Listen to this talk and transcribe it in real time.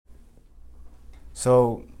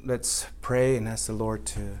So let's pray and ask the Lord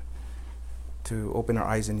to open our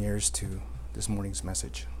eyes and ears to this morning's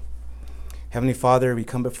message. Heavenly Father, we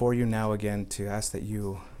come before you now again to ask that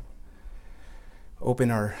you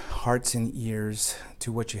open our hearts and ears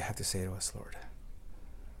to what you have to say to us, Lord.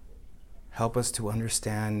 Help us to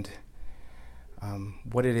understand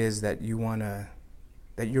what it is that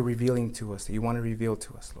that you're revealing to us, that you want to reveal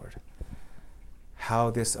to us, Lord.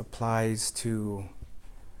 How this applies to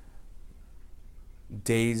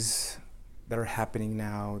days that are happening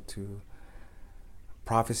now, to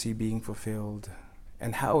prophecy being fulfilled,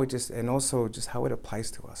 and also how it applies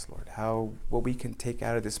to us, Lord. What we can take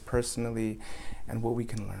out of this personally and what we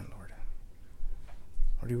can learn, Lord.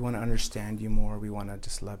 Lord, we want to understand you more. We want to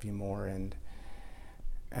just love you more. And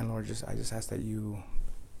Lord, I just ask that you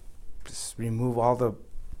just remove all the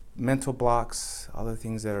mental blocks, all the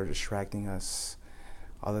things that are distracting us,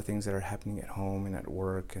 all the things that are happening at home and at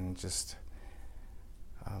work, and just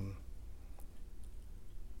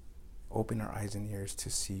open our eyes and ears to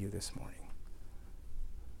see you this morning.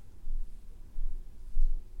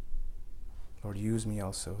 Lord, use me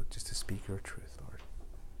also just to speak your truth, Lord.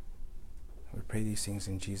 We pray these things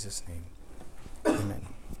in Jesus' name. Amen.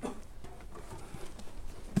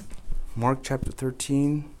 Mark chapter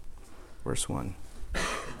 13, verse 1.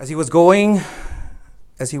 As he was going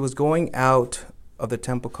out of the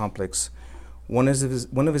temple complex, one of his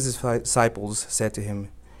disciples said to him,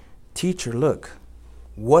 "Teacher, look,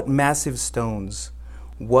 what massive stones,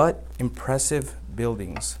 what impressive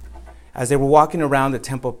buildings." As they were walking around the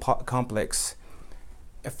temple complex,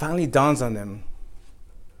 it finally dawns on them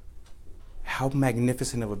how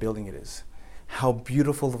magnificent of a building it is, how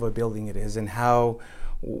beautiful of a building it is, and how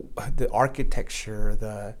the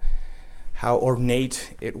architecture, how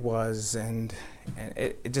ornate it was, and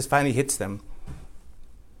it just finally hits them.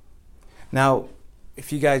 Now,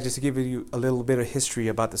 if you guys, just to give you a little bit of history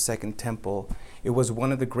about the Second Temple, it was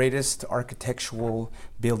one of the greatest architectural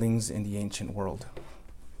buildings in the ancient world.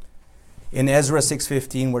 In Ezra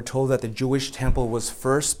 6:15, we're told that the Jewish temple was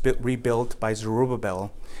first rebuilt by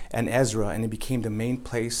Zerubbabel and Ezra, and it became the main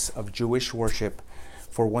place of Jewish worship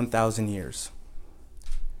for 1,000 years.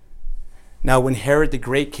 Now, when Herod the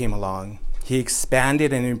Great came along, he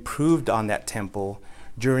expanded and improved on that temple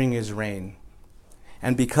during his reign.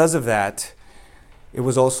 And because of that, it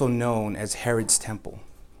was also known as Herod's Temple.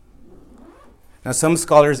 Now, some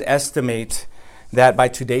scholars estimate that by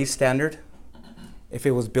today's standard, if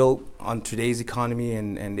it was built on today's economy,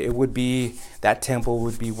 and that temple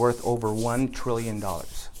would be worth over $1 trillion.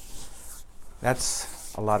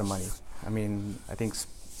 That's a lot of money. I mean, I think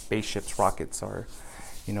spaceships, rockets are,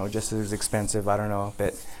 just as expensive, I don't know,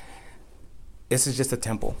 but this is just a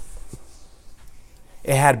temple.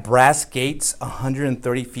 It had brass gates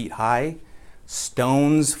 130 feet high,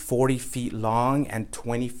 stones 40 feet long and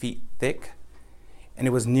 20 feet thick, and it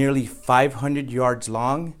was nearly 500 yards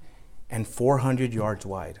long and 400 yards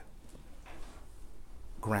wide.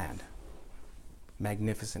 Grand,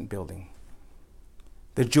 magnificent building.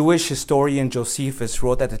 The Jewish historian Josephus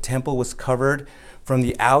wrote that the temple was covered from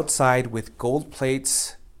the outside with gold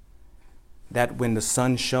plates that when the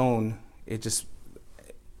sun shone, it just,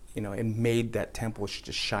 it made that temple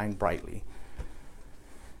just shine brightly.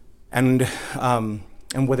 And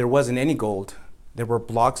where there wasn't any gold, there were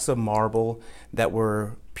blocks of marble that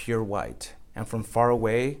were pure white. And from far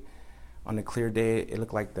away, on a clear day, it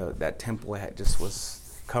looked like that temple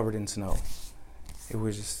was covered in snow. It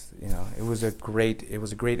was just, it was a great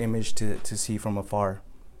image to see from afar.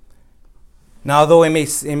 Now, although it may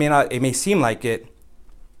seem like it,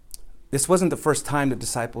 this wasn't the first time the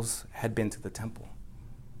disciples had been to the temple.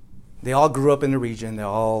 They all grew up in the region. They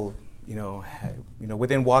all,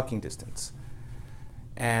 within walking distance.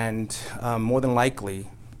 And more than likely,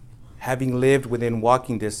 having lived within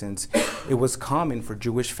walking distance, it was common for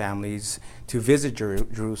Jewish families to visit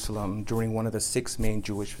Jerusalem during one of the 6 main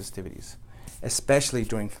Jewish festivities, especially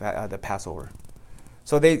during the Passover.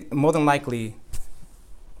 So more than likely,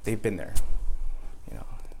 they've been there.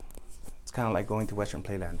 It's kind of like going to Western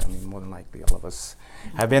Playland. I mean, more than likely, all of us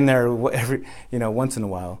have been there once in a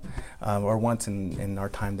while, or once in our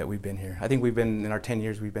time that we've been here. I think in our 10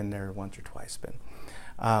 years, we've been there once or twice.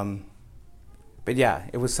 But yeah,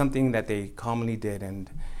 it was something that they commonly did, and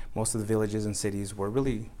most of the villages and cities were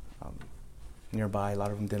really nearby. A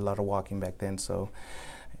lot of them did a lot of walking back then, so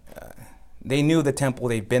they knew the temple.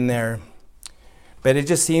 They'd been there, but it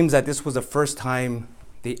just seems that this was the first time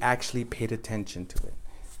they actually paid attention to it.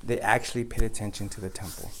 They actually paid attention to the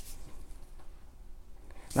temple.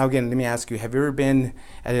 Now again, let me ask you, have you ever been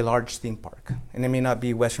at a large theme park? And it may not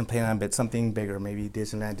be Western Playland, but something bigger, maybe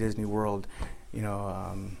Disneyland, Disney World,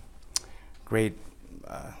 great,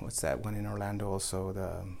 what's that one in Orlando also,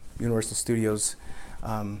 the Universal Studios.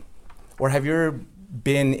 Or have you ever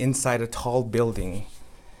been inside a tall building,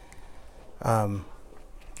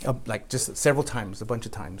 like just several times, a bunch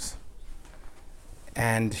of times,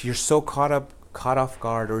 and you're so caught off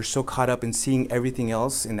guard, or so caught up in seeing everything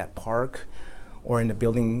else in that park or in the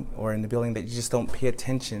building that you just don't pay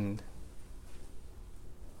attention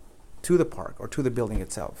to the park or to the building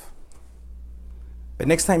itself. But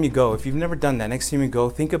next time you go, if you've never done that, next time you go,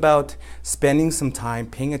 think about spending some time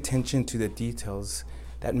paying attention to the details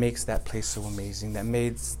that makes that place so amazing, that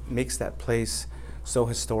makes that place so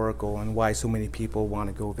historical, and why so many people want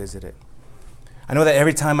to go visit it. I know that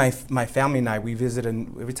every time my family and I,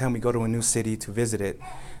 every time we go to a new city to visit it,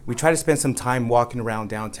 we try to spend some time walking around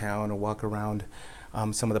downtown or walk around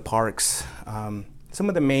some of the parks, some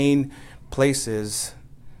of the main places.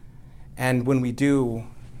 And when we do,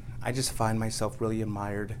 I just find myself really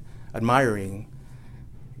admiring,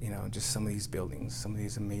 just some of these buildings, some of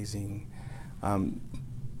these amazing, the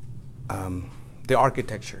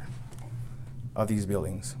architecture of these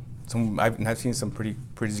buildings. I've seen some pretty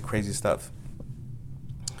crazy stuff.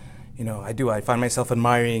 I find myself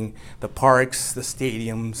admiring the parks, the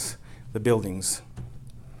stadiums, the buildings.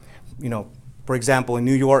 For example, in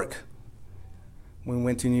New York, when we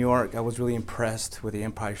went to New York, I was really impressed with the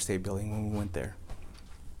Empire State Building when we went there.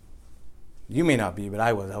 You may not be, but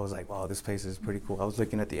I was. I was like, wow, this place is pretty cool. I was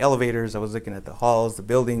looking at the elevators, I was looking at the halls, the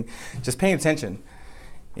building, just paying attention.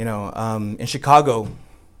 In Chicago,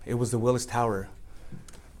 it was the Willis Tower.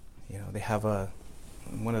 They have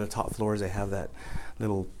one of the top floors, they have that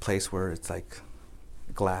little place where it's like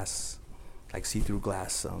glass, like see-through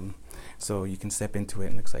glass. So you can step into it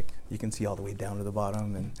and it looks like you can see all the way down to the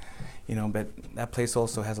bottom. And, but that place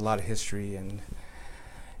also has a lot of history, and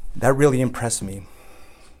that really impressed me.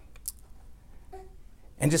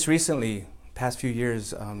 And just recently, past few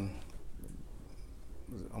years, I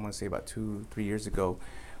want to say about 2-3 years ago,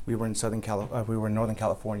 we were in Northern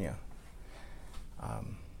California,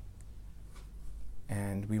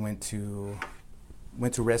 and we went to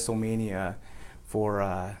WrestleMania for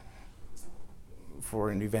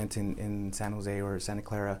an event in San Jose or Santa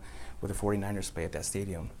Clara, where the 49ers play at that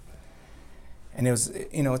stadium. And it was,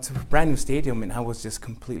 it's a brand new stadium, and I was just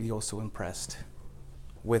completely also impressed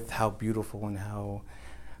with how beautiful and how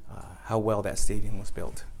well that stadium was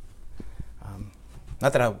built.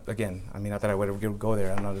 Not that I would go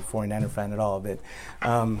there. I'm not a 49er fan at all, but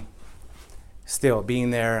still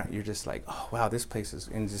being there, you're just like, oh wow, this place is,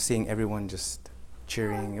 and just seeing everyone just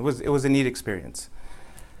cheering. It was a neat experience.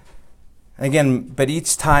 And again, but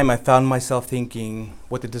each time I found myself thinking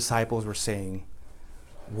what the disciples were saying.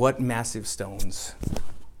 What massive stones,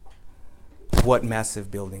 what massive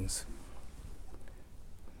buildings.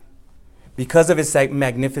 Because of its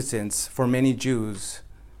magnificence, for many Jews,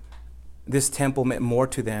 this temple meant more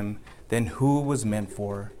to them than who it was meant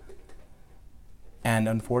for. And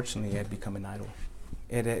unfortunately, it had become an idol.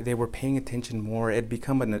 They were paying attention more. It had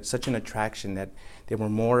become such an attraction that they were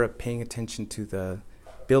more paying attention to the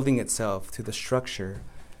building itself, to the structure,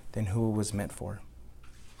 than who it was meant for.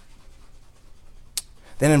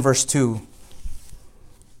 Then in verse 2,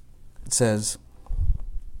 it says,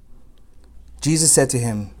 Jesus said to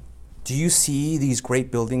him, "Do you see these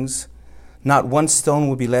great buildings? Not one stone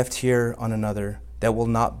will be left here on another that will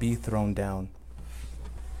not be thrown down."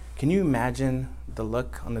 Can you imagine the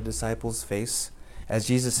look on the disciples' face as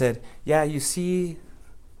Jesus said, yeah, you see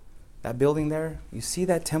that building there? You see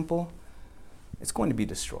that temple? It's going to be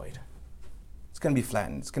destroyed. It's going to be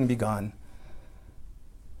flattened. It's going to be gone.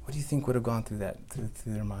 What do you think would have gone through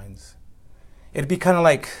their minds? It'd be kind of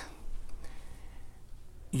like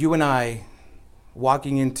you and I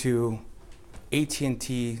walking into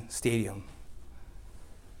AT&T Stadium,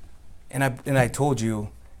 and I told you,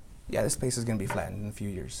 yeah, this place is going to be flattened in a few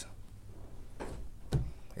years.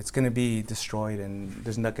 It's going to be destroyed, and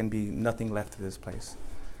there's not going to be nothing left of this place.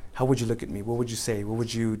 How would you look at me? What would you say? What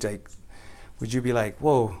would you like? Would you be like,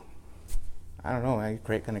 whoa, I don't know, I'm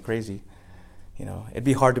kind of crazy? It'd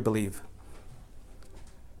be hard to believe.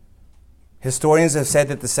 Historians have said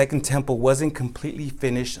that the Second Temple wasn't completely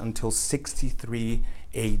finished until 63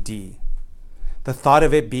 AD. The thought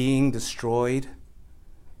of it being destroyed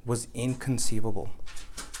was inconceivable.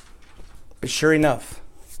 But sure enough,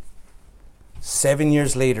 7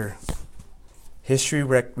 years later, history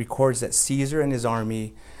records that Caesar and his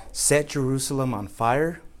army set Jerusalem on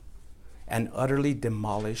fire and utterly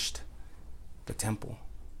demolished the temple.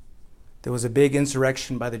 There was a big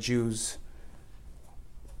insurrection by the Jews.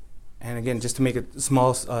 And again, just to make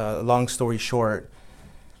a long story short,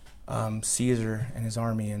 Caesar and his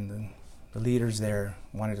army and the leaders there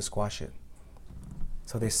wanted to squash it.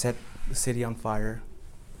 So they set the city on fire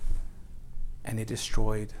and they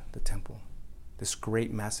destroyed the temple, this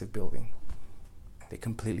great massive building. They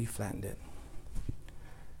completely flattened it.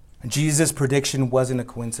 And Jesus' prediction wasn't a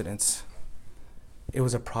coincidence. It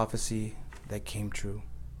was a prophecy that came true.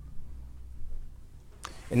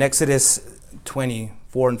 In Exodus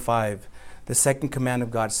 20:4 and 5, the second command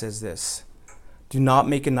of God says this: do not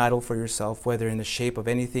make an idol for yourself, whether in the shape of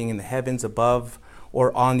anything in the heavens above,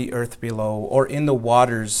 or on the earth below, or in the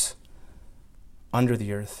waters under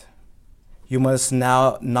the earth. You must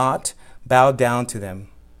now not bow down to them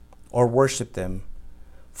or worship them,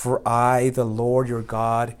 for I, the Lord your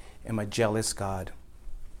God, am a jealous God.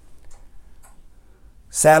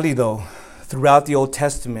 Sadly, though, throughout the Old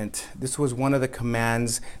Testament, this was one of the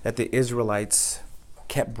commands that the Israelites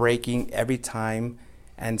kept breaking every time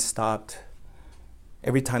and stopped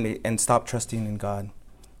trusting in God.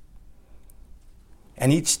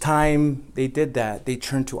 And each time they did that, they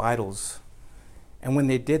turned to idols. And when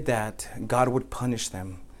they did that, God would punish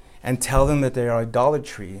them and tell them that their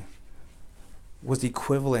idolatry was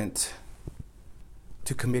equivalent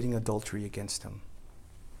to committing adultery against him.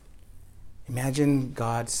 Imagine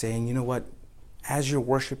God saying, you know what, as you're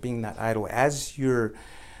worshiping that idol, as you're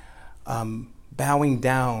bowing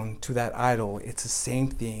down to that idol, it's the same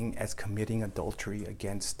thing as committing adultery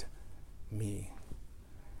against me.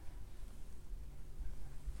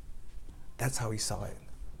 That's how he saw it.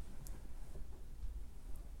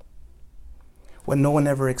 What no one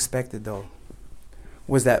ever expected, though,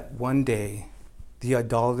 was that one day the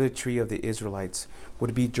idolatry of the Israelites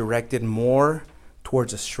would be directed more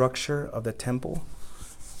towards the structure of the temple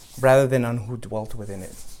rather than on who dwelt within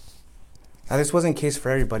it. Now, this wasn't the case for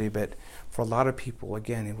everybody, but for a lot of people,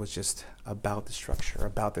 again, it was just about the structure,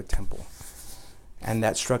 about the temple. And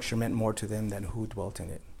that structure meant more to them than who dwelt in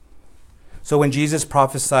it. So when Jesus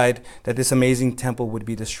prophesied that this amazing temple would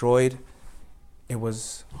be destroyed, it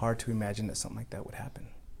was hard to imagine that something like that would happen.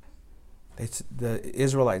 The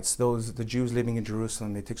Israelites, the Jews living in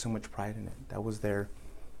Jerusalem, they took so much pride in it. That was their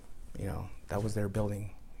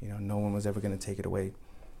building. No one was ever going to take it away.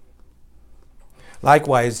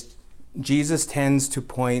 Likewise, Jesus tends to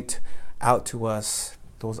point out to us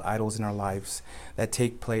those idols in our lives that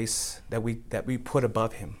take place, that we put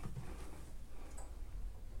above him.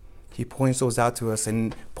 He points those out to us,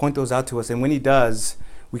 and when he does,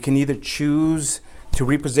 we can either choose to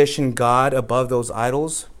reposition God above those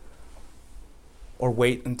idols or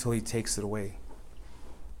wait until he takes it away.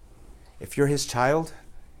 If you're his child,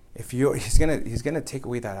 he's gonna take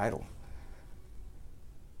away that idol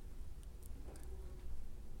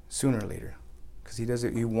sooner or later, because he does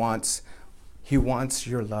it. He wants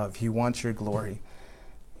your love. He wants your glory.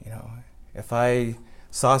 If I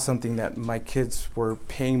saw something that my kids were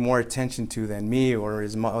paying more attention to than me or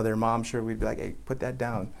their mom, sure, we'd be like, hey, put that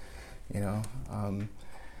down. We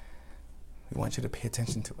want you to pay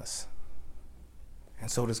attention to us.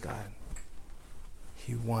 And so does God.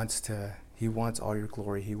 He wants all your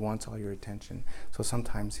glory. He wants all your attention. So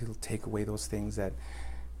sometimes he'll take away those things that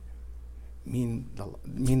mean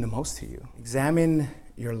the most to you. Examine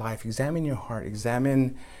your life. Examine your heart.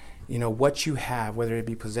 Examine, what you have, whether it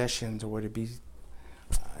be possessions or whether it be,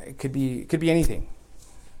 it could be anything.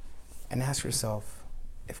 And ask yourself,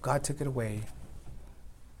 if God took it away,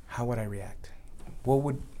 how would I react?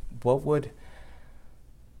 Would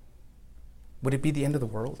it be the end of the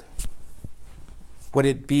world?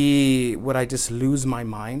 Would I just lose my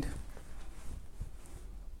mind?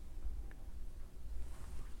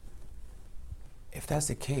 If that's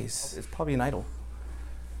the case, it's probably an idol.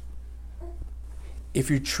 If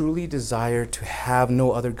you truly desire to have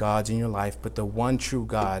no other gods in your life but the one true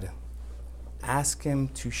God, ask him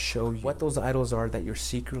to show you what those idols are that you're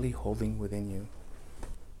secretly holding within you.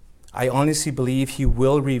 I honestly believe he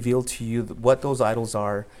will reveal to you what those idols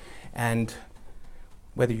are, and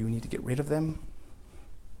whether you need to get rid of them,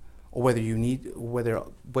 or whether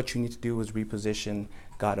what you need to do is reposition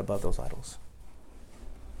God above those idols.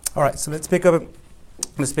 All right, so let's pick up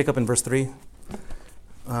in verse 3.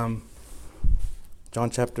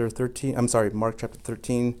 Mark chapter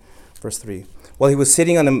 13, verse 3. While he was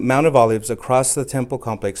sitting on the Mount of Olives across the temple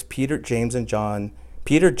complex, Peter, James, John,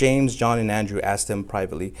 and Andrew asked him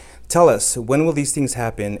privately, "Tell us, when will these things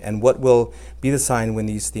happen, and what will be the sign when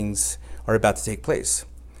these things are about to take place?"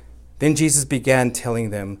 Then Jesus began telling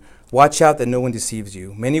them, "Watch out that no one deceives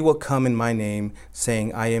you. Many will come in my name,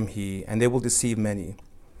 saying, 'I am he,' and they will deceive many.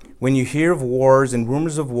 When you hear of wars and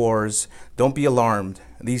rumors of wars, don't be alarmed.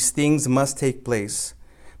 These things must take place,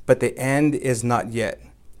 but the end is not yet.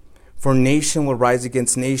 For nation will rise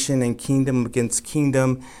against nation and kingdom against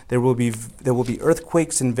kingdom. There will be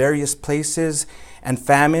earthquakes in various places and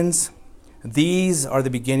famines. These are the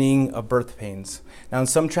beginning of birth pains. Now, in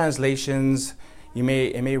some translations, it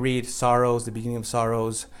may read sorrows, the beginning of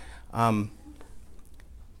sorrows.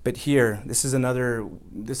 But here, this is another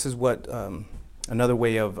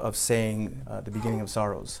way of saying the beginning of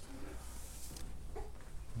sorrows.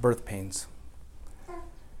 Birth pains.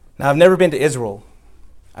 Now, I've never been to Israel.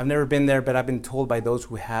 I've never been there, but I've been told by those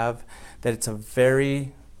who have that it's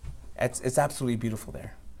absolutely beautiful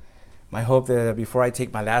there. My hope that before I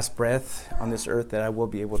take my last breath on this earth, that I will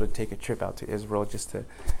be able to take a trip out to Israel just to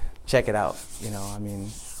check it out.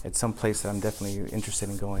 It's some place that I'm definitely interested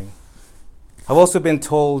in going. I've also been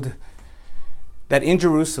told that in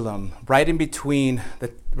Jerusalem, right in between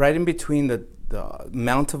the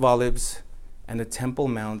Mount of Olives and the Temple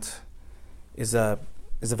Mount, is a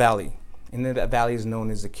valley. And that valley is known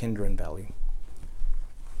as the Kidron Valley.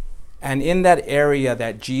 And in that area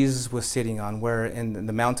that Jesus was sitting on, where in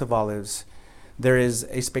the Mount of Olives, there is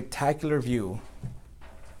a spectacular view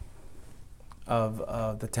of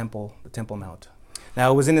the Temple Mount.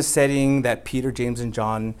 Now, it was in a setting that Peter, James,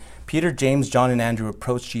 John, and Andrew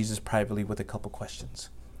approached Jesus privately with a couple questions.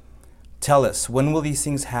 Tell us, when will these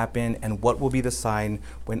things happen, and what will be the sign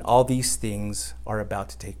when all these things are about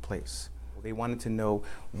to take place? They wanted to know,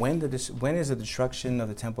 when is the destruction of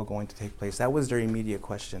the temple going to take place? That was their immediate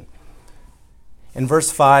question. In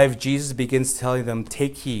verse 5, Jesus begins telling them,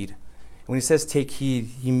 take heed. When he says take heed,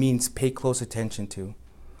 he means pay close attention to.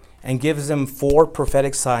 And gives them 4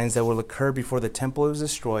 prophetic signs that will occur before the temple is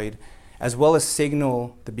destroyed, as well as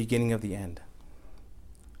signal the beginning of the end.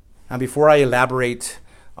 Now, before I elaborate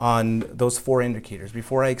on those 4 indicators,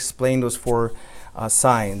 before I explain those 4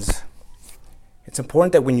 signs, it's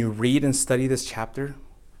important that when you read and study this chapter,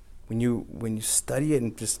 when you study it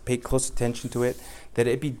and just pay close attention to it, that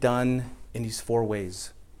it be done in these 4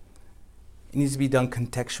 ways. It needs to be done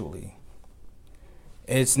contextually.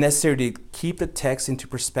 And it's necessary to keep the text into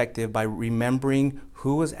perspective by remembering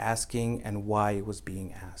who was asking and why it was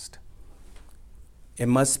being asked. It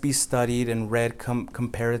must be studied and read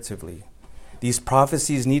comparatively. These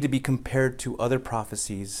prophecies need to be compared to other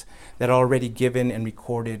prophecies that are already given and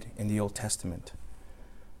recorded in the Old Testament.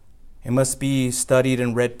 It must be studied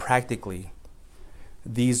and read practically.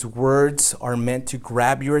 These words are meant to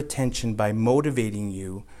grab your attention by motivating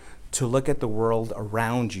you to look at the world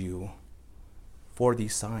around you for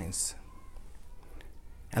these signs.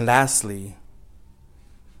 And lastly,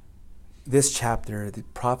 this chapter, the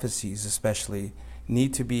prophecies especially,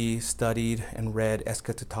 need to be studied and read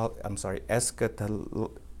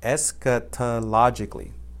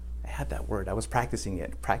eschatologically. I had that word. I was practicing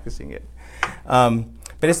it.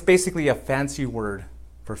 But it's basically a fancy word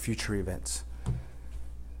for future events.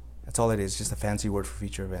 That's all it is, just a fancy word for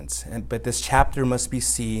future events. But this chapter must be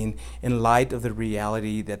seen in light of the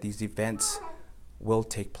reality that these events will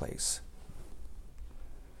take place.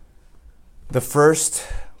 The first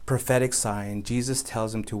prophetic sign Jesus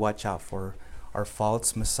tells them to watch out for are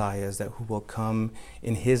false messiahs who will come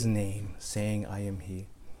in his name, saying, I am he.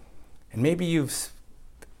 And maybe you've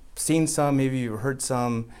seen some, maybe you've heard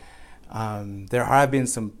some. There have been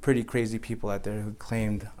some pretty crazy people out there who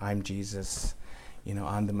claimed, I'm Jesus,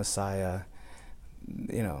 I'm the Messiah.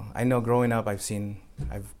 I know growing up I've seen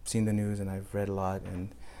the news and I've read a lot,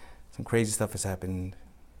 and some crazy stuff has happened.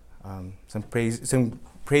 Some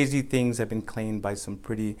crazy things have been claimed by some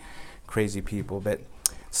pretty crazy people, but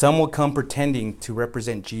some will come pretending to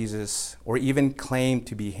represent Jesus or even claim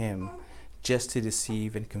to be him, just to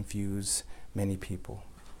deceive and confuse many people.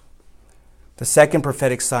 The second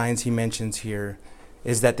prophetic signs he mentions here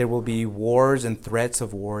is that there will be wars and threats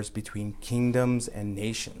of wars between kingdoms and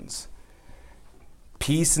nations.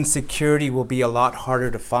 Peace and security will be a lot harder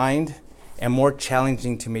to find and more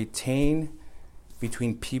challenging to maintain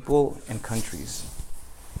between people and countries.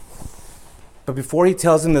 But before he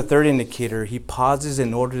tells them the third indicator, he pauses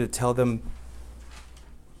in order to tell them,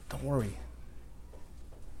 don't worry.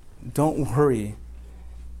 Don't worry,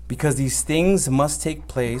 because these things must take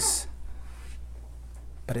place,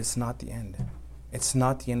 but it's not the end. It's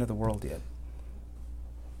not the end of the world yet.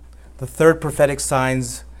 The third prophetic sign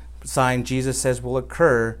Jesus says will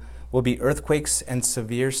occur will be earthquakes and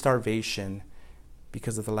severe starvation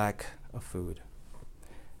because of the lack of food.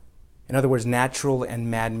 In other words, natural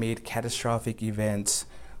and man-made catastrophic events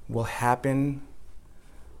will happen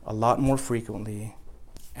a lot more frequently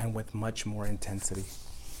and with much more intensity.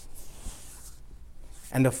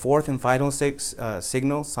 And the fourth and final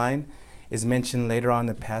signal sign is mentioned later on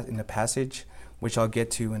in the passage, which I'll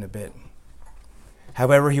get to in a bit.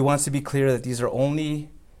 However, he wants to be clear that these are only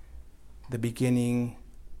the beginning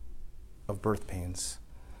of birth pains.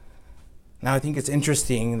 Now, I think it's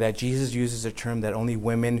interesting that Jesus uses a term that only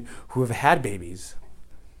women who have had babies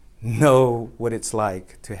know what it's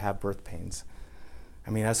like to have birth pains. I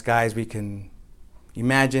mean, us guys, we can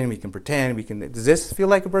imagine, we can pretend, does this feel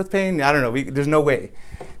like a birth pain? I don't know, there's no way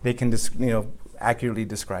they can accurately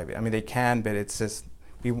describe it. I mean, they can, but it's just,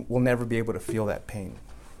 we will never be able to feel that pain.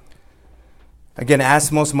 Again,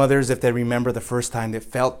 ask most mothers if they remember the first time they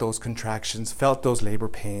felt those contractions, felt those labor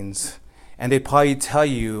pains, and they'd probably tell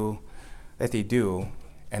you that they do,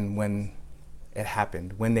 and when it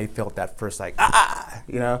happened, when they felt that first, like,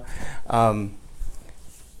 I'm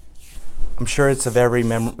sure it's a very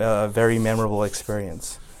memorable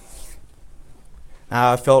experience.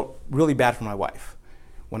 Now, I felt really bad for my wife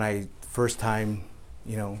when I first time,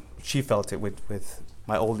 she felt it with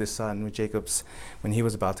my oldest son, with Jacob's, when he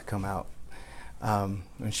was about to come out,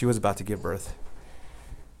 when she was about to give birth.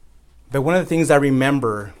 But one of the things I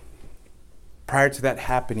remember prior to that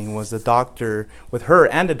happening was the doctor, with her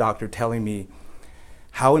and the doctor, telling me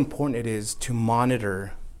how important it is to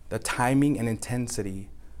monitor the timing and intensity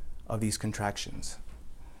of these contractions.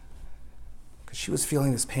 Because she was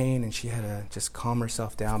feeling this pain and she had to just calm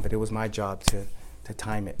herself down, but it was my job to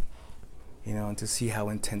time it, and to see how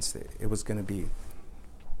intense it was going to be.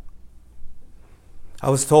 I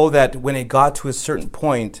was told that when it got to a certain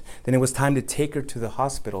point, then it was time to take her to the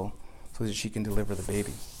hospital so that she can deliver the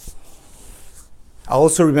baby. I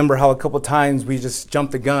also remember how a couple times we just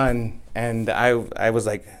jumped the gun, and I was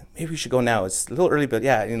like, maybe we should go now. It's a little early, but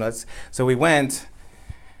yeah, so we went,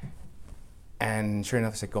 and sure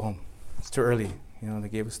enough, I said, go home. It's too early. They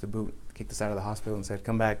gave us the boot, kicked us out of the hospital, and said,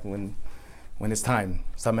 come back when it's time.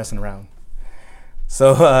 Stop messing around.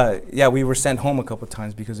 So we were sent home a couple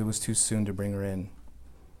times because it was too soon to bring her in.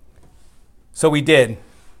 So we did,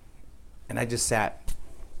 and I just sat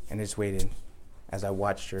and just waited as I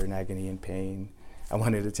watched her in agony and pain. I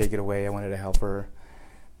wanted to take it away. I wanted to help her,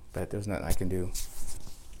 but there was nothing I can do.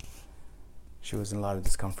 She was in a lot of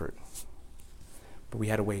discomfort. But we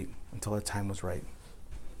had to wait until the time was right.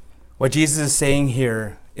 What Jesus is saying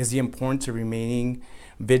here is the importance of remaining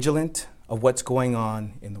vigilant of what's going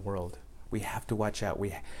on in the world. We have to watch out.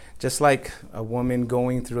 Just like a woman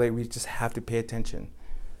going through labor, we just have to pay attention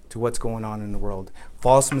to what's going on in the world.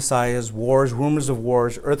 False messiahs, wars, rumors of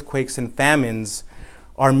wars, earthquakes, and famines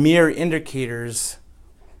are mere indicators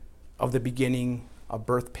of the beginning of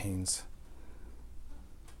birth pains.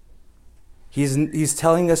 He's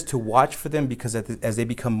telling us to watch for them because as they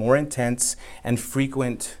become more intense and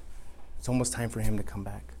frequent, it's almost time for him to come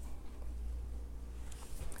back.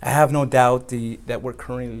 I have no doubt that we're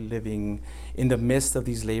currently living in the midst of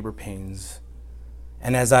these labor pains.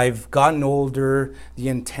 And as I've gotten older, the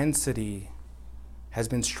intensity has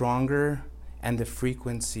been stronger and the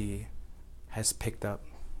frequency has picked up.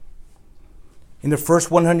 In the first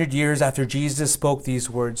 100 years after Jesus spoke these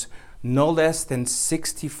words, no less than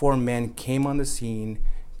 64 men came on the scene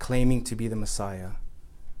claiming to be the Messiah.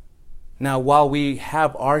 Now, while we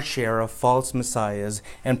have our share of false messiahs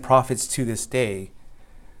and prophets to this day,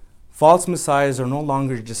 false messiahs are no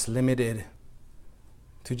longer just limited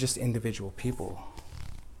to just individual people.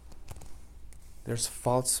 There's a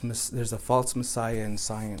false messiah in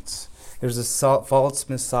science. There's a false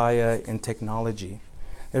messiah in technology.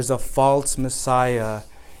 There's a false messiah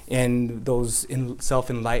in those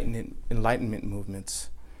self-enlightenment movements.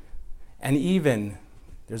 And even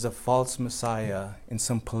there's a false messiah in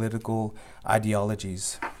some political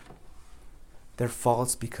ideologies. They're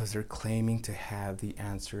false because they're claiming to have the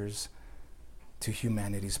answers to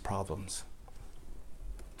humanity's problems.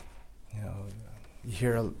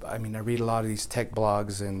 I read a lot of these tech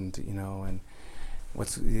blogs and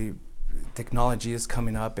what's the technology is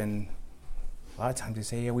coming up, and a lot of times they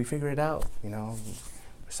say, yeah, we figured it out.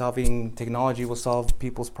 Solving technology will solve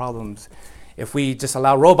people's problems. If we just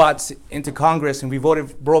allow robots into Congress and we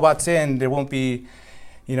voted robots in, there won't be,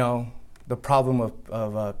 the problem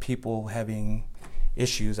of people having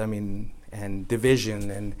issues, and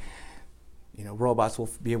division, and, robots will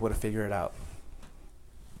be able to figure it out.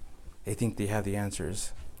 They think they have the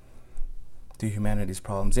answers to humanity's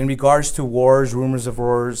problems. In regards to wars, rumors of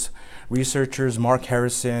wars, researchers Mark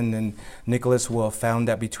Harrison and Nicholas Wolf found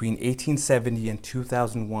that between 1870 and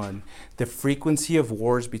 2001, the frequency of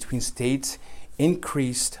wars between states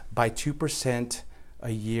increased by 2%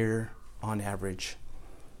 a year on average.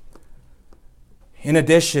 In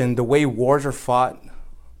addition, the way wars are fought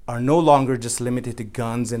are no longer just limited to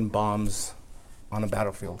guns and bombs on a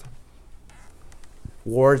battlefield.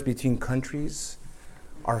 Wars between countries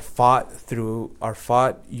are fought through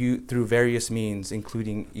various means,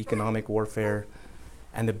 including economic warfare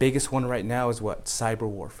And the biggest one right now is what? Cyber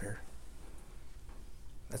warfare.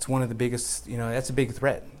 That's one of the biggest, that's a big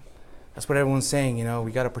threat. That's what everyone's saying,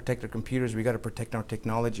 we got to protect our computers, we got to protect our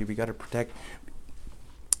technology, we got to protect,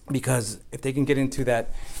 because if they can get into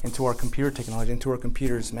our computer technology, into our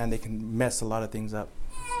computers, man, they can mess a lot of things up.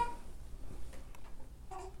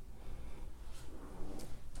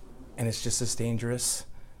 And it's just as dangerous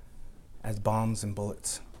as bombs and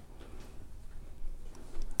bullets.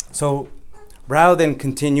 So rather than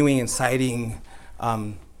continuing and citing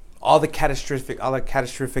all the catastrophic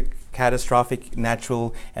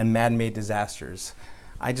natural and man-made disasters,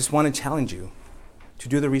 I just want to challenge you to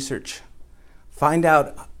do the research. Find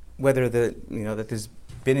out whether that there's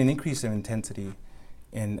been an increase in intensity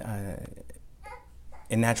in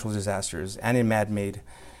natural disasters and in man-made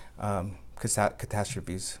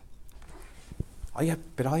catastrophes. All you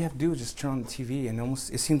have to do is just turn on the TV, and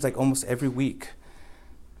it seems like almost every week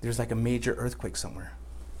there's like a major earthquake somewhere.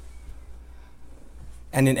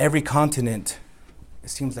 And in every continent, it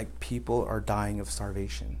seems like people are dying of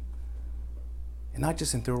starvation. And not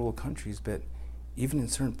just in third world countries, but even in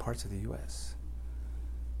certain parts of the U.S.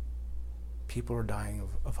 People are dying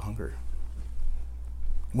of hunger.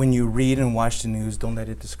 When you read and watch the news, don't let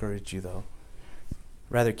it discourage you, though.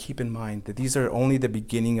 Rather, keep in mind that these are only the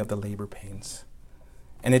beginning of the labor pains.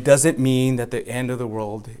 And it doesn't mean that the end of the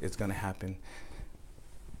world is going to happen.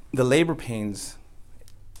 The labor pains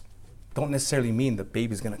don't necessarily mean the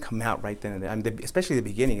baby's going to come out right then and there. Especially the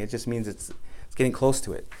beginning. It just means it's getting close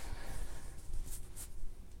to it.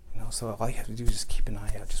 So all you have to do is just keep an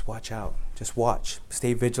eye out. Just watch out. Just watch.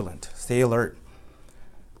 Stay vigilant. Stay alert.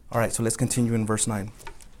 All right, so let's continue in verse 9.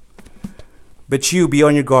 But you, be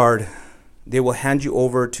on your guard. They will hand you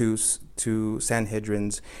over to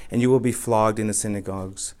Sanhedrins, and you will be flogged in the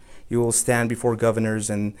synagogues. You will stand before governors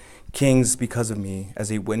and kings because of me, as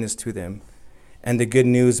a witness to them. And the good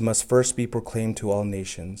news must first be proclaimed to all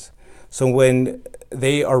nations. So when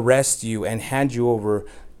they arrest you and hand you over,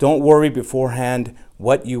 don't worry beforehand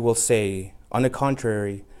what you will say. On the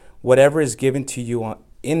contrary, whatever is given to you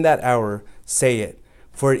in that hour, say it.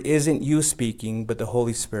 For it isn't you speaking, but the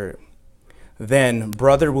Holy Spirit. Then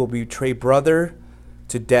brother will betray brother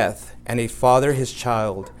to death, and a father his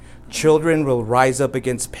child. Children will rise up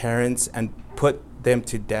against parents and put them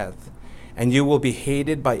to death. And you will be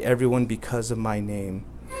hated by everyone because of my name.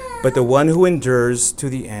 But the one who endures to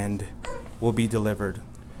the end will be delivered.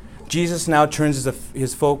 Jesus now turns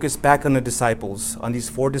his focus back on the disciples, on these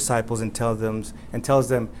 4 disciples, and tells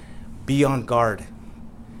them, be on guard.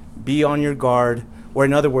 Be on your guard, or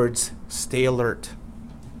in other words, stay alert.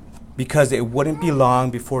 Because it wouldn't be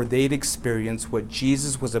long before they'd experience what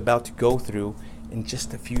Jesus was about to go through in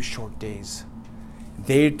just a few short days.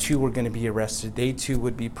 They too were going to be arrested. They too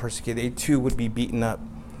would be persecuted. They too would be beaten up.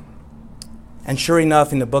 And sure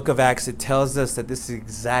enough, in the book of Acts, it tells us that this is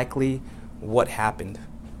exactly what happened.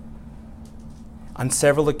 On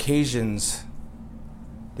several occasions,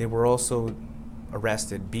 they were also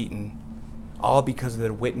arrested, beaten, all because of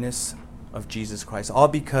their witness of Jesus Christ, all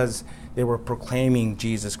because they were proclaiming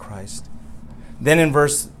Jesus Christ. Then in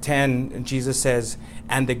verse 10, Jesus says,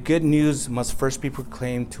 and the good news must first be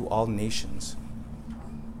proclaimed to all nations.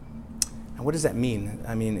 And what does that mean?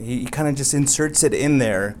 I mean, he kind of just inserts it in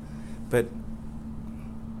there, but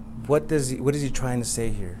what is he trying to say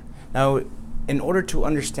here? Now, in order to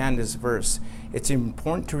understand this verse, it's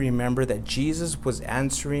important to remember that Jesus was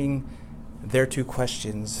answering their 2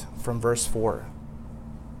 questions from verse 4.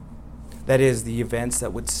 That is, the events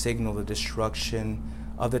that would signal the destruction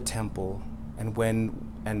of the temple and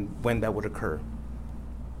when that would occur.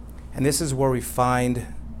 And this is where we find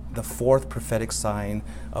the 4th prophetic sign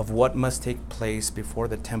of what must take place before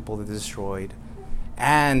the temple is destroyed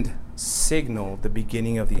and signal the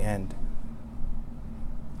beginning of the end.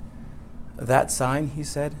 That sign, he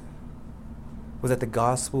said, was that the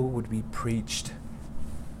gospel would be preached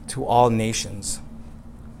to all nations.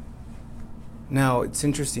 Now, it's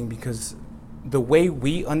interesting because the way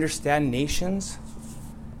we understand nations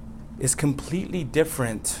is completely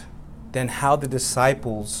different than how the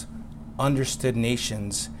disciples understood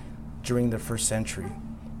nations during the first century.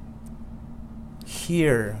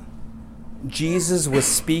 Here, Jesus was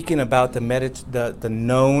speaking about the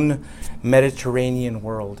known Mediterranean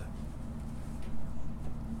world.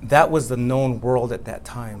 That was the known world at that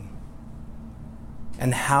time.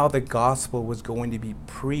 And how the gospel was going to be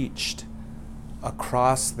preached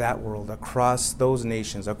across that world, across those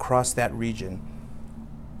nations, across that region.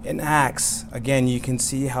 In Acts, again, you can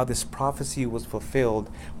see how this prophecy was fulfilled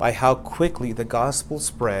by how quickly the gospel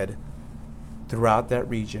spread throughout that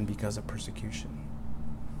region because of persecution.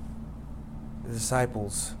 The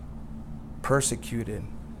disciples persecuted,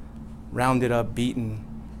 rounded up, beaten,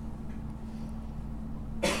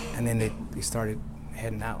 and then they started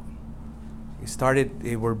heading out.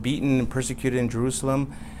 They were beaten and persecuted in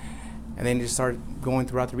Jerusalem, and then they started going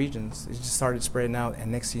throughout the regions. It just started spreading out,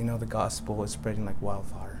 and next thing you know, the gospel was spreading like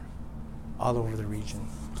wildfire all over the region.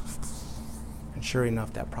 And sure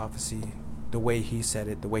enough, that prophecy, the way he said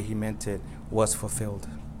it, the way he meant it, was fulfilled.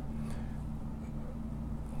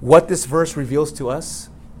 What this verse reveals to us,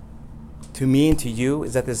 to me and to you,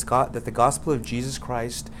 is that that the gospel of Jesus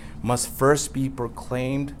Christ must first be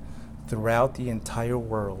proclaimed throughout the entire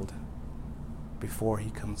world before he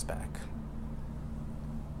comes back.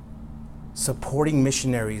 Supporting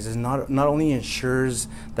missionaries is not only ensures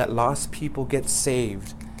that lost people get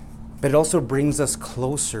saved, but it also brings us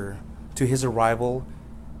closer to his arrival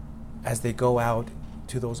as they go out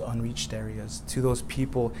to those unreached areas, to those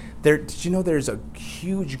people. Did you know there's a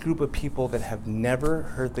huge group of people that have never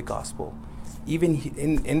heard the gospel, even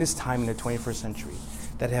in this time in the 21st century,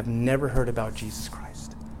 that have never heard about Jesus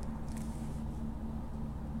Christ?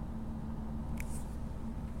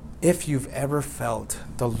 If you've ever felt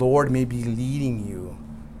the Lord may be leading you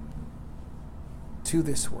to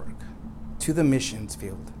this work, to the missions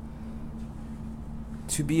field,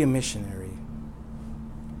 to be a missionary,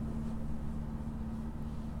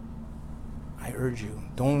 I urge you,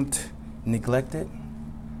 don't neglect it.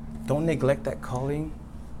 Don't neglect that calling.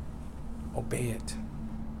 Obey it.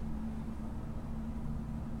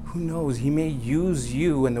 Who knows, he may use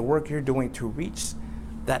you and the work you're doing to reach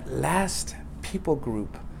that last people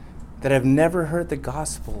group that have never heard the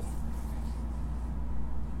gospel.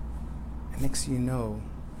 And next thing you know,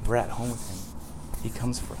 we're at home with him. He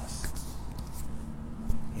comes for us.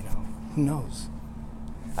 Who knows?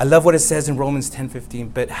 I love what it says in Romans 10:15.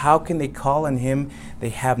 But how can they call on him they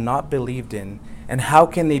have not believed in? And how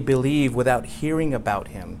can they believe without hearing about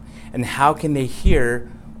him? And how can they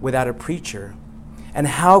hear without a preacher? And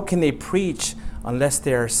how can they preach unless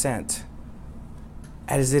they are sent?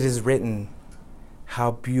 As it is written,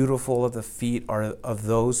 how beautiful are the feet are of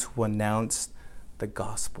those who announce the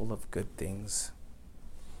gospel of good things.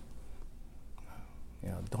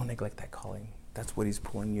 Don't neglect that calling. That's what he's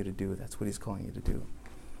pulling you to do. That's what he's calling you to do.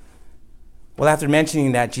 Well, after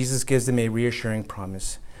mentioning that, Jesus gives them a reassuring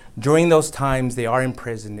promise. During those times, they are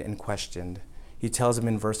imprisoned and questioned. He tells them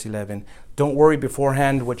in verse 11, don't worry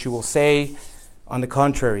beforehand what you will say. On the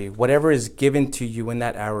contrary, whatever is given to you in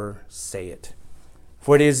that hour, say it.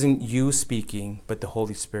 For it isn't you speaking, but the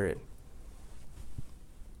Holy Spirit.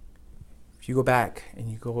 If you go back and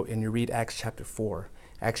you read Acts chapter 4,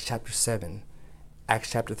 Acts chapter 7,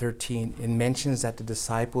 Acts chapter 13, it mentions that the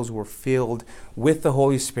disciples were filled with the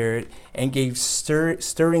Holy Spirit and gave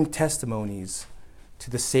stirring testimonies to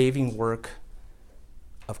the saving work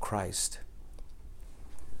of Christ.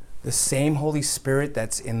 The same Holy Spirit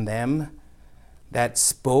that's in them, that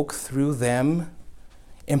spoke through them,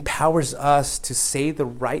 empowers us to say the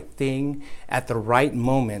right thing at the right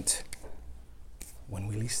moment when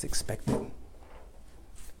we least expect it.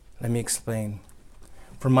 Let me explain.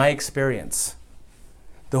 From my experience,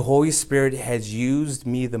 the Holy Spirit has used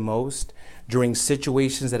me the most during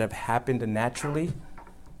situations that have happened naturally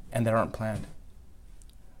and that aren't planned.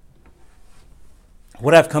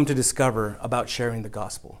 What I've come to discover about sharing the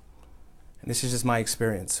gospel, and this is just my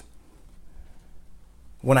experience,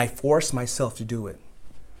 when I force myself to do it,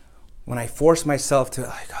 when I force myself to,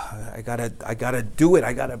 I gotta do it,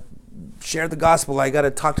 I gotta share the gospel, I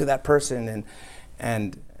gotta talk to that person,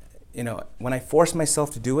 and when I force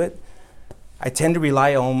myself to do it, I tend to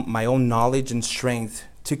rely on my own knowledge and strength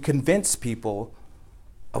to convince people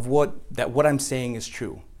of what I'm saying is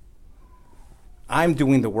true. I'm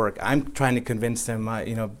doing the work. I'm trying to convince them.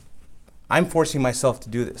 I'm forcing myself to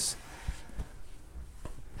do this.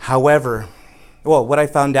 However, what I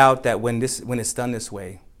found out that when it's done this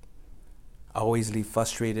way, I always leave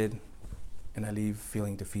frustrated and I leave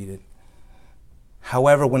feeling defeated.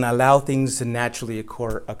 However, when I allow things to naturally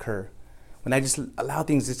occur, when I just allow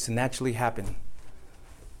things just to naturally happen,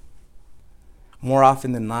 more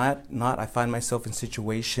often than not, I find myself in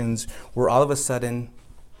situations where all of a sudden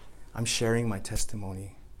I'm sharing my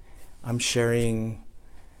testimony. I'm sharing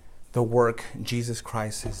the work Jesus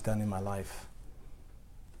Christ has done in my life.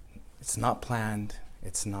 It's not planned.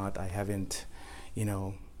 I haven't,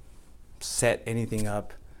 set anything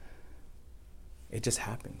up. It just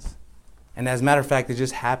happens. And as a matter of fact, it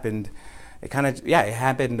just happened. It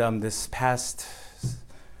happened this past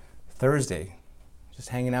Thursday. Just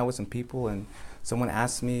hanging out with some people, and someone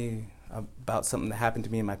asked me about something that happened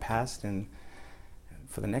to me in my past, and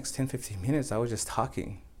for the next 10, 15 minutes, I was just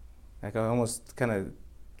talking. Like I almost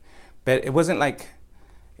but it wasn't like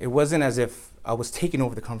it wasn't as if I was taking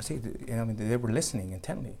over the conversation. I mean, they were listening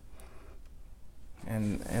intently.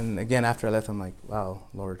 And again, after I left, I'm like, wow,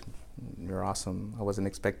 Lord, you're awesome. I wasn't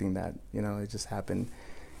expecting that. It just happened.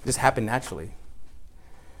 It just happened naturally.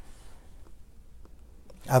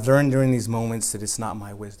 I've learned during these moments that it's not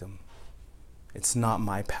my wisdom. It's not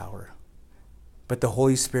my power. But the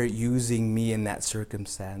Holy Spirit using me in that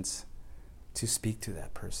circumstance to speak to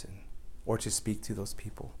that person or to speak to those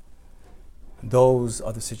people. Those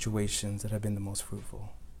are the situations that have been the most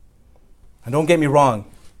fruitful. And don't get me wrong.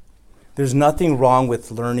 There's nothing wrong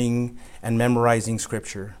with learning and memorizing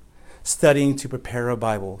Scripture, studying to prepare a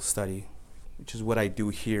Bible study, which is what I do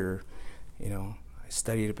here. I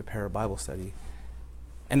study to prepare a Bible study.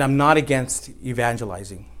 And I'm not against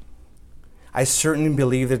evangelizing. I certainly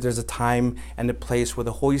believe that there's a time and a place where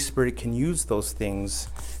the Holy Spirit can use those things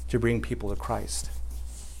to bring people to Christ.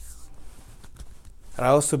 And I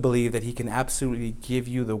also believe that He can absolutely give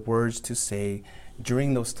you the words to say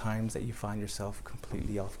during those times that you find yourself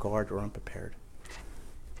completely off guard or unprepared.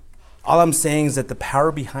 All I'm saying is that the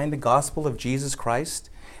power behind the gospel of Jesus Christ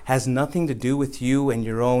has nothing to do with you and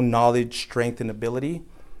your own knowledge, strength, and ability.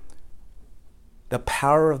 The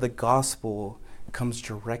power of the gospel comes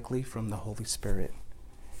directly from the Holy Spirit.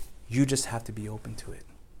 You just have to be open to it.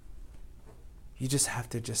 You just have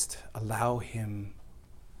to allow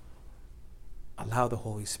the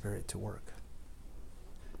Holy Spirit to work.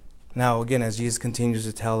 Now, again, as Jesus continues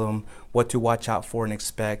to tell them what to watch out for and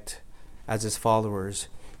expect as His followers,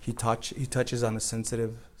 He touches on the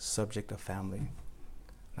sensitive subject of family.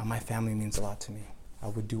 Now, my family means a lot to me. I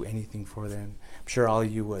would do anything for them. I'm sure all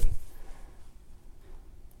of you would.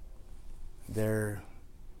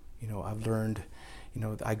 I've learned,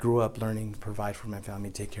 I grew up learning to provide for my family,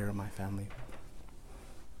 take care of my family.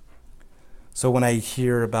 So when I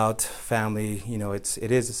hear about family,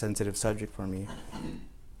 it is a sensitive subject for me.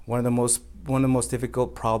 One of the most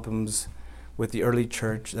difficult problems with the early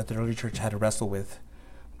church that the early church had to wrestle with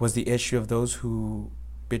was the issue of those who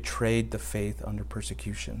betrayed the faith under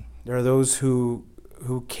persecution. There are those who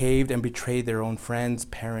caved and betrayed their own friends,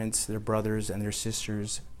 parents, their brothers, and their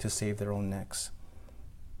sisters to save their own necks.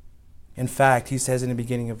 In fact, he says in the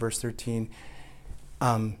beginning of verse 13,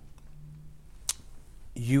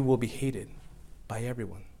 you will be hated by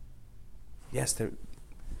everyone. Yes,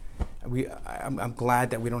 I'm glad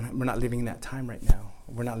that we're not living in that time right now.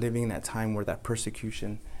 We're not living in that time where that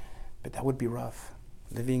persecution, but that would be rough.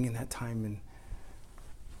 Living in that time, and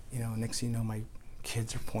next thing you know, my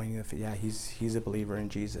kids are pointing at, yeah, he's a believer in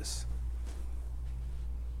Jesus.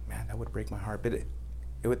 Man, that would break my heart. But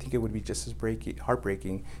I would think it would be just as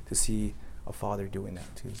heartbreaking to see a father doing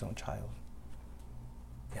that to his own child.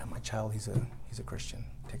 Yeah, my child, he's a Christian.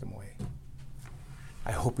 Take him away.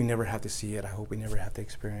 I hope we never have to see it. I hope we never have to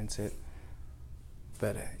experience it.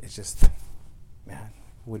 But it's just, man,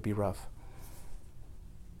 it would be rough.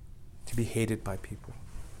 To be hated by people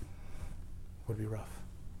would be rough.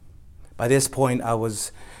 By this point,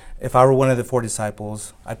 if I were one of the 4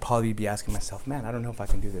 disciples, I'd probably be asking myself, man, I don't know if I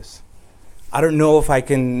can do this. I don't know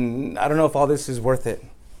if all this is worth it.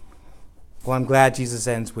 Well, I'm glad Jesus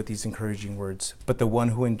ends with these encouraging words, but the one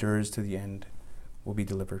who endures to the end will be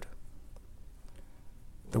delivered.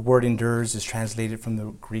 The word endures is translated from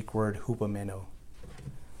the Greek word hupomeno,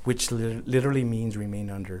 which literally means remain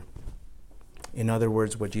under. In other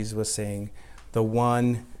words, what Jesus was saying, the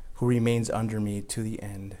one who remains under me to the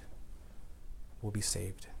end will be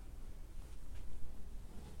saved.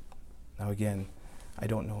 Now again, I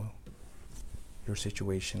don't know your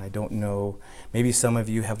situation. I don't know. Maybe some of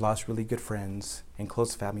you have lost really good friends and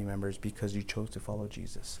close family members because you chose to follow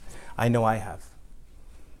Jesus. I know I have.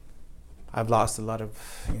 I've lost a lot of,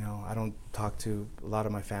 I don't talk to a lot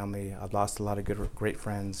of my family. I've lost a lot of great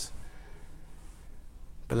friends.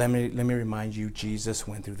 But let me remind you, Jesus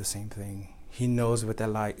went through the same thing. He knows what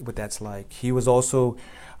that's like. He was also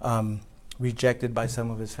rejected by some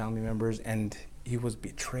of his family members, and he was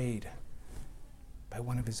betrayed by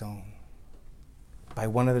one of his own, by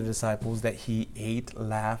one of the disciples that he ate,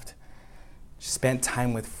 laughed, spent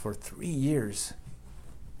time with for 3 years,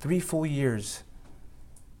 3 full years,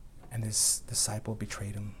 and this disciple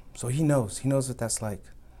betrayed him. So he knows what that's like.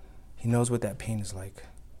 He knows what that pain is like.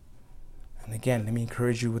 And again, let me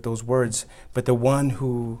encourage you with those words, but the one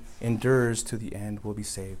who endures to the end will be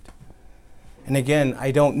saved. And again,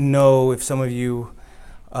 I don't know if some of you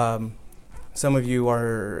are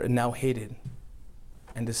now hated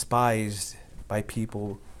and despised by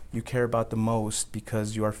people you care about the most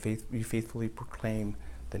because you faithfully proclaim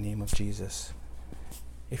the name of Jesus.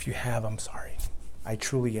 If you have, I'm sorry. I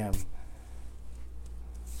truly am.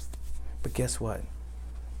 But guess what?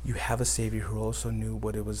 You have a Savior who also knew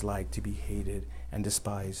what it was like to be hated and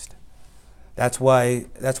despised. That's why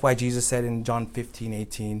Jesus said in John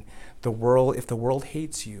 15:18, if the world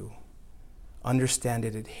hates you, understand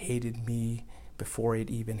it hated me before it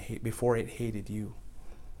hated you.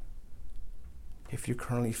 If you're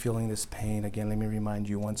currently feeling this pain, again, let me remind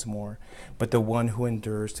you once more, but the one who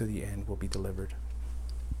endures to the end will be delivered.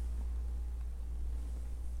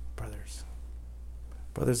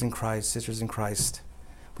 Brothers in Christ, sisters in Christ,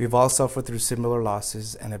 we've all suffered through similar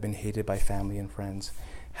losses and have been hated by family and friends.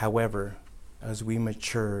 However, as we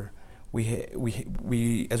mature, we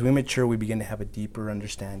begin to have a deeper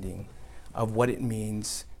understanding of what it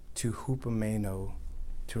means to hupomeno,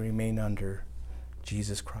 to remain under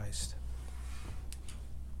Jesus Christ.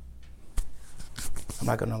 I'm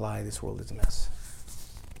not going to lie, this world is a mess.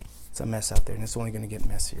 It's a mess out there, and it's only going to get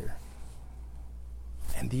messier.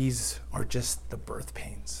 And these are just the birth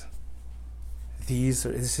pains.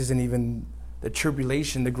 This isn't even the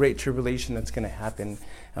tribulation, the great tribulation that's going to happen.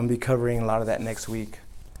 I'm going to be covering a lot of that next week.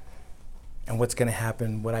 And what's going to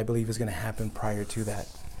happen, what I believe is going to happen prior to that.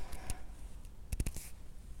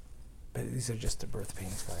 But these are just the birth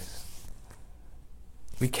pains, guys.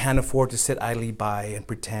 We can't afford to sit idly by and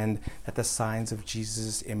pretend that the signs of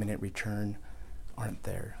Jesus' imminent return aren't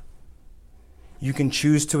there. You can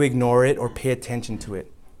choose to ignore it or pay attention to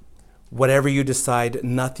it. Whatever you decide,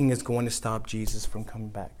 nothing is going to stop Jesus from coming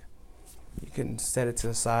back. You can set it to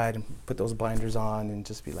the side and put those blinders on and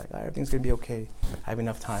just be like, everything's going to be okay. I have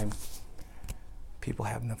enough time. People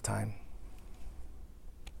have enough time.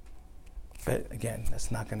 But again,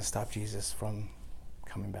 that's not going to stop Jesus from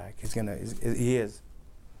coming back. He is.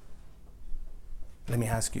 Let me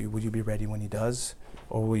ask you, will you be ready when he does,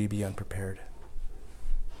 or will you be unprepared?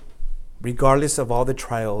 Regardless of all the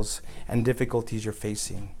trials and difficulties you're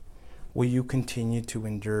facing, will you continue to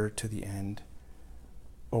endure to the end,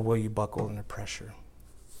 or will you buckle under pressure?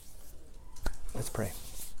 Let's pray.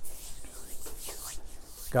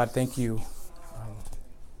 God, thank you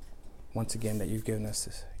once again that you've given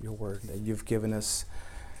us your word, that you've given us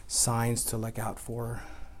signs to look out for,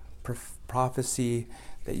 prophecy,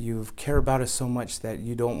 that you care about us so much that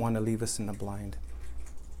you don't want to leave us in the blind.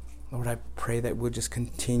 Lord, I pray that we'll just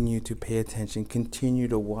continue to pay attention, continue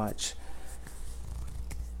to watch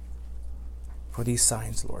for these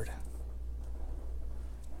signs, Lord,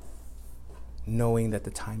 knowing that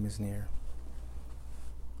the time is near.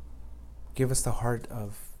 Give us the heart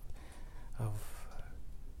of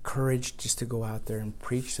courage just to go out there and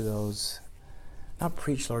preach to those, not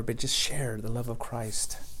preach, Lord, but just share the love of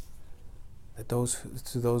Christ, that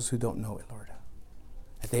to those who don't know it, Lord,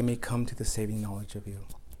 that they may come to the saving knowledge of you.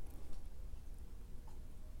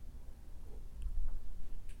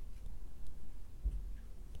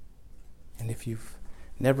 And if you've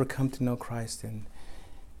never come to know Christ, and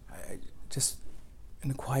just in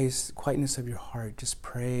the quietness of your heart, just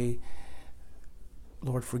pray,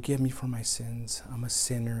 Lord, forgive me for my sins. I'm a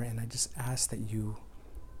sinner, and I just ask that you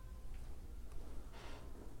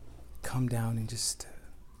come down and just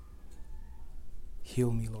heal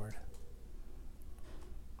me, Lord.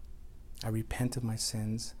 I repent of my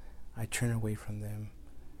sins. I turn away from them,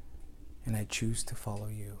 and I choose to follow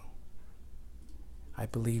you. I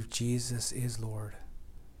believe Jesus is Lord,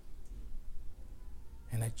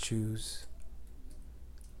 and I choose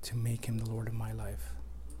to make him the Lord of my life.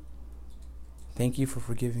 Thank you for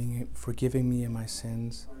forgiving me of my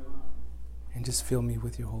sins, and just fill me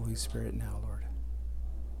with your Holy Spirit now, Lord.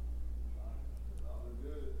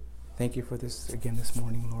 Thank you for this again this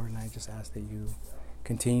morning, Lord, and I just ask that you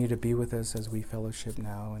continue to be with us as we fellowship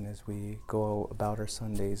now and as we go about our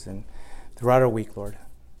Sundays and throughout our week, Lord.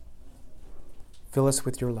 Fill us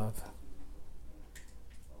with your love.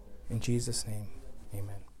 In Jesus' name,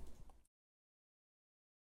 amen.